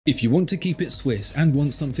If you want to keep it Swiss and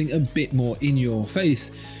want something a bit more in your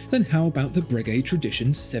face, then how about the Breguet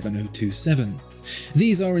Tradition 7027?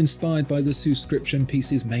 These are inspired by the subscription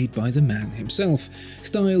pieces made by the man himself,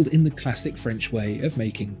 styled in the classic French way of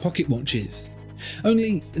making pocket watches.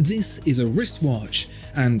 Only this is a wristwatch,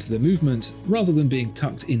 and the movement, rather than being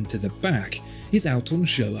tucked into the back, is out on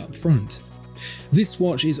show up front. This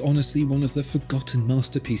watch is honestly one of the forgotten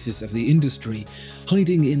masterpieces of the industry,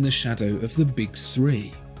 hiding in the shadow of the big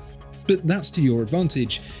three. But that's to your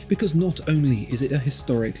advantage, because not only is it a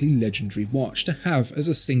historically legendary watch to have as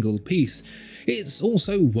a single piece, it's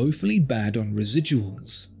also woefully bad on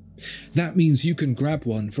residuals. That means you can grab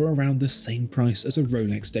one for around the same price as a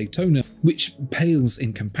Rolex Daytona, which pales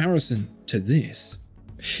in comparison to this.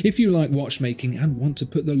 If you like watchmaking and want to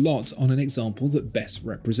put the lot on an example that best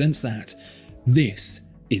represents that, this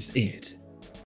is it.